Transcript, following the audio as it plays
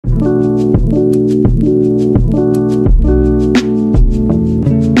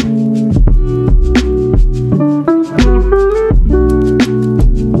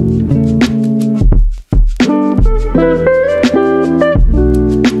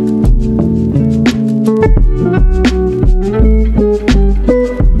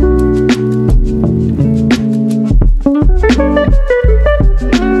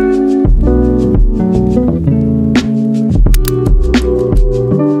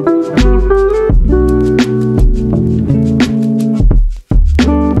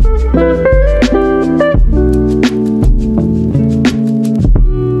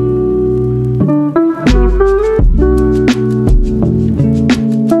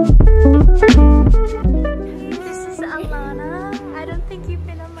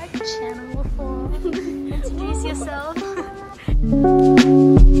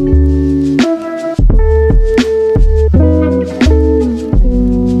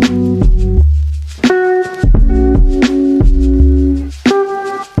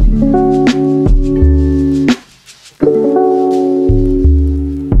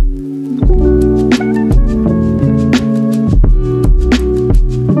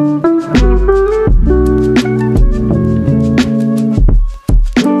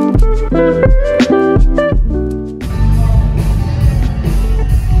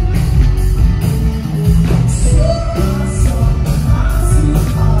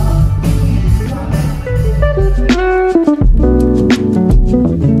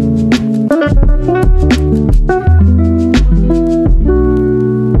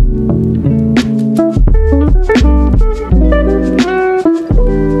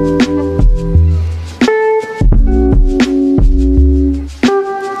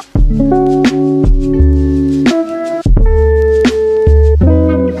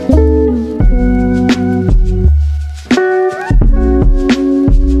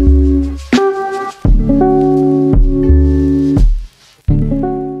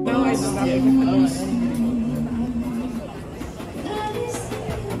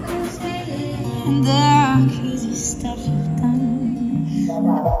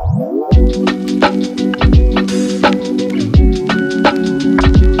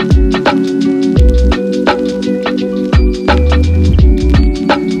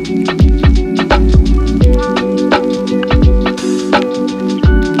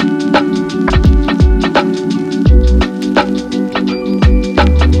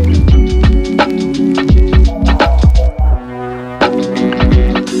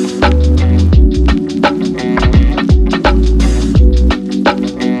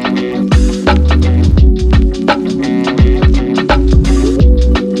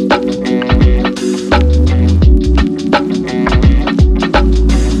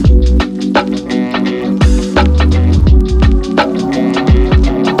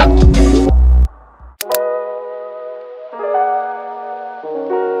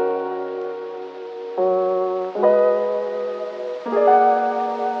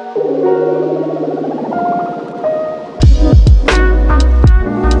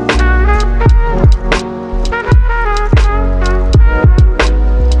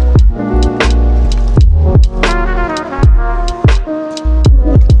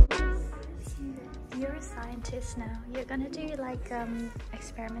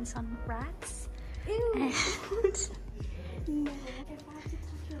experiments on rats. Ew. And No, if I have to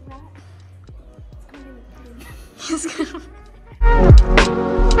touch a rat, he's gonna...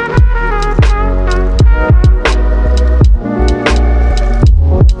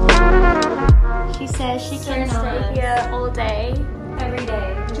 She says she can stay here all day. every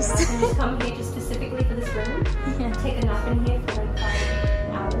day. Just come here just specifically for this room. Yeah. Take a nap in here for like 5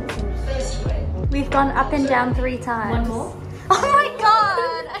 hours and just enjoy it. We've gone up and down 3 times. One more? Oh my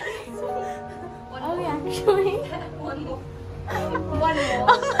god! Oh, yeah, actually. One more. One more.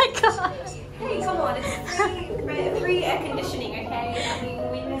 Oh my god! Hey, come on, it's free air conditioning, okay? I mean,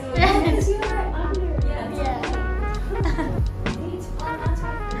 we can do it under. Yeah.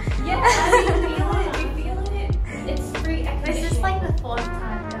 Yeah, I feel it. It's free air conditioning. This is like the 4th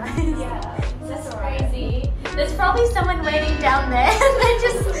time, guys. Yeah, That's crazy. There's probably someone waiting down there and they're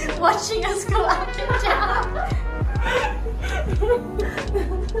just watching us go up and down.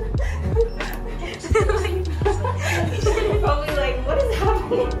 Probably like, what is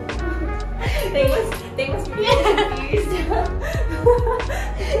happening? They must be confused.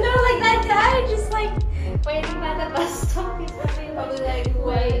 No, like that guy just like waiting by the bus stop. He's Probably like,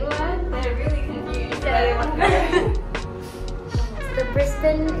 wait, what? They're really confused. Yeah. The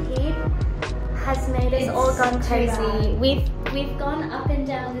Brisbane heat has made us all gone crazy. We've gone up and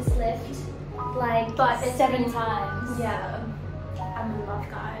down this lift like 7 times. Yeah. I'm in love,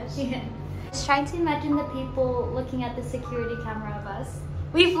 guys. Yeah. Just trying to imagine the people looking at the security camera of us.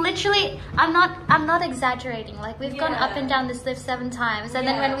 We've literally, I'm not exaggerating, like we've gone up and down this lift 7 times, and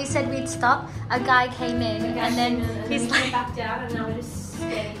then when we said we'd stop, a guy came in and then he's like back down and now we're just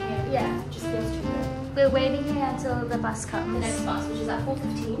standing here. Yeah. Just goes to We're waiting here until the bus comes. the next bus, which is at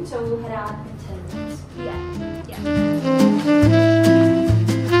 4:15, so we'll head out in 10 minutes. Yeah.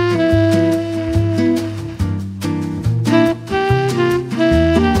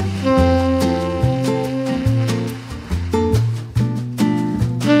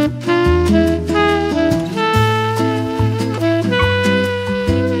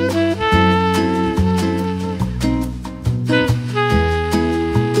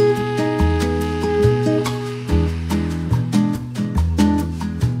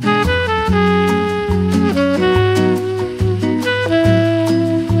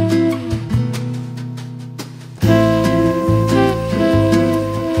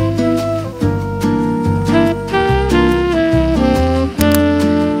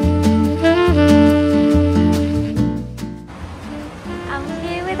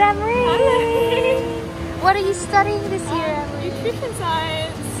 What are you studying this year, Emily? Nutrition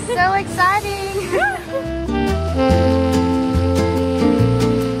science. So exciting!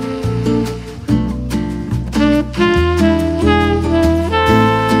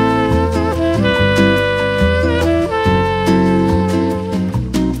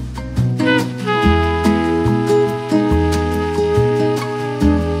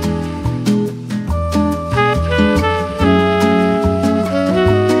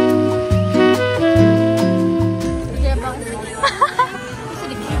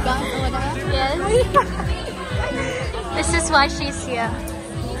 This is why she's here.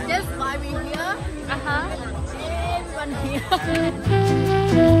 That's why we're here. Everyone here.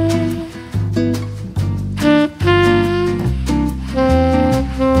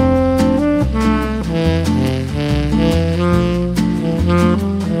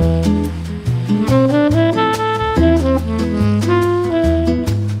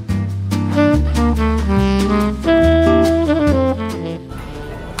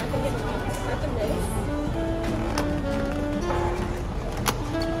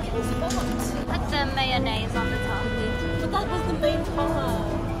 Put the mayonnaise on the top. But that was the main part.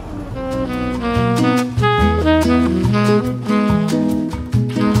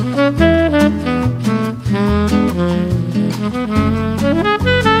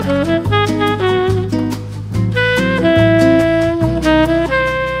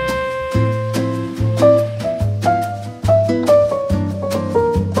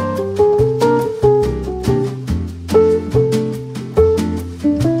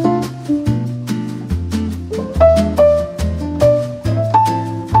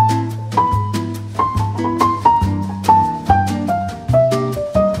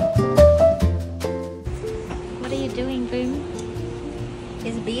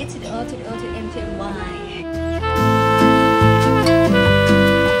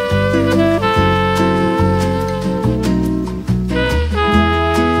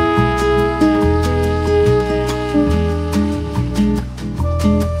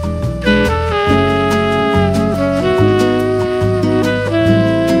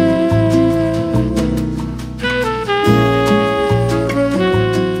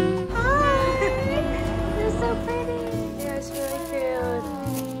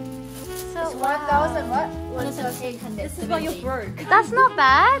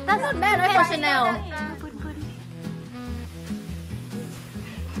 bad. That's not bad. I for Chanel.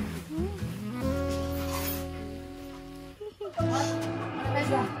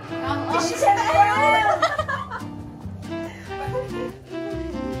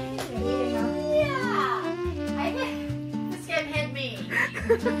 This can hit me.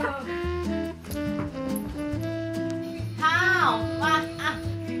 How?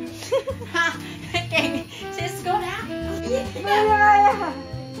 Okay, just go now.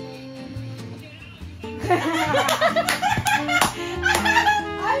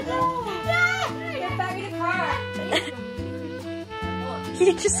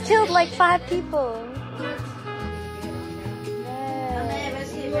 You just killed like 5 people.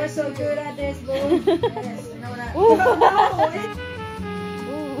 You are so good at this, boo. Ooh,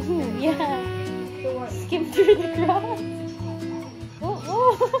 yeah. Skim through the grass.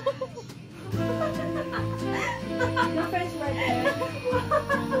 Your face right there.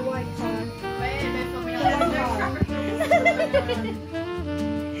 The white car. Wait for me.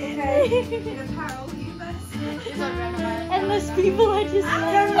 Okay. And those people are just like...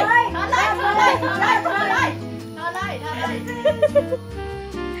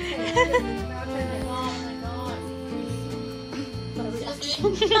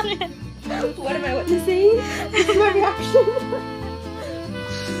 What am I witnessing? This is my reaction.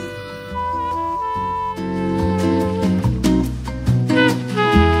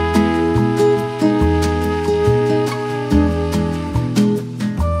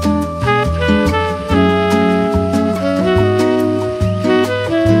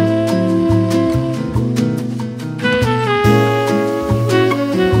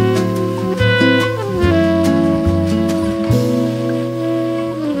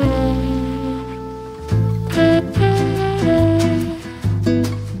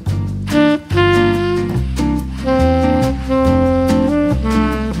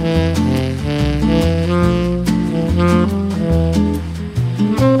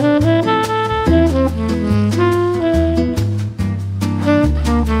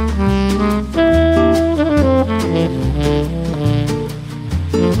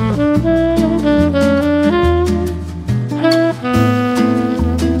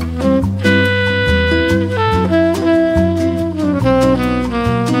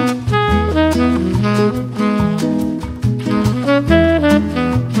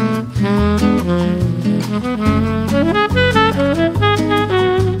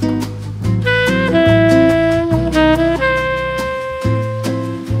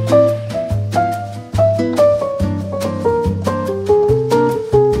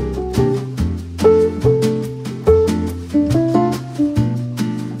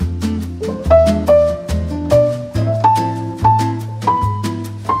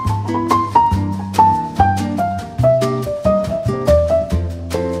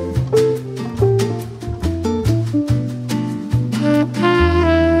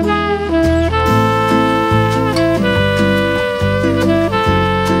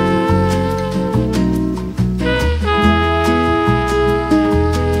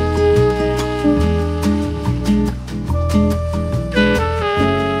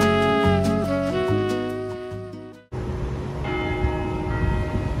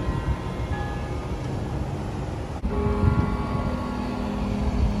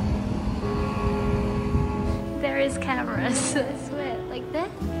 Cameras, I swear, like that?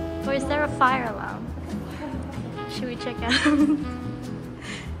 Or is there a fire alarm? Should we check out?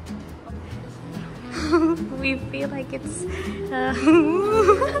 We feel like it's it's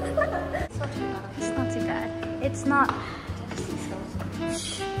not too bad. It's not.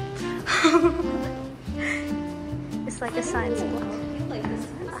 It's like a science block. I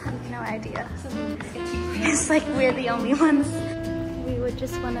have no idea. It's like we're the only ones. We were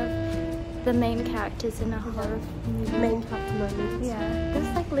just one of the main characters in a horror movie. Main character moment. Yeah,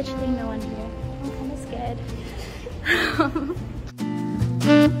 there's like literally no one here. I'm kind of scared.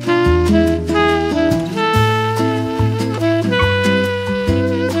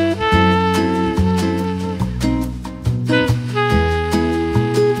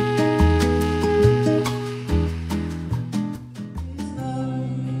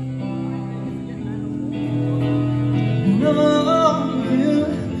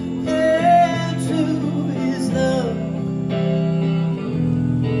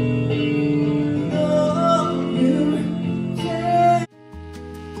 Yeah.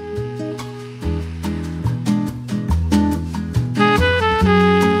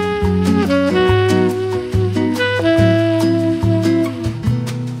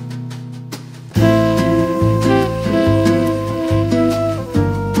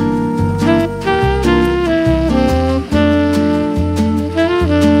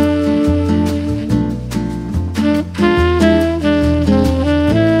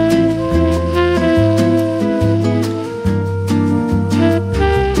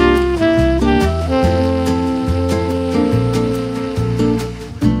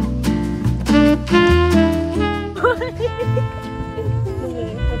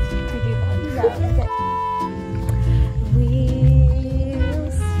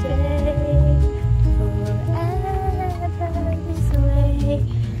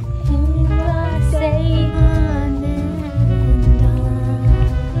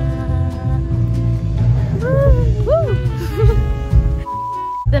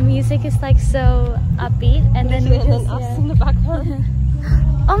 music is like so upbeat, and then we just, us in the background.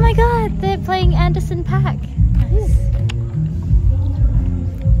 Oh my god, they're playing Anderson .Paak. Nice.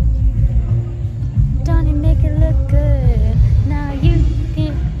 Don't it make it look good? Now you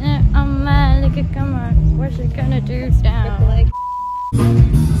can, oh my, look at come on, what's it gonna do down?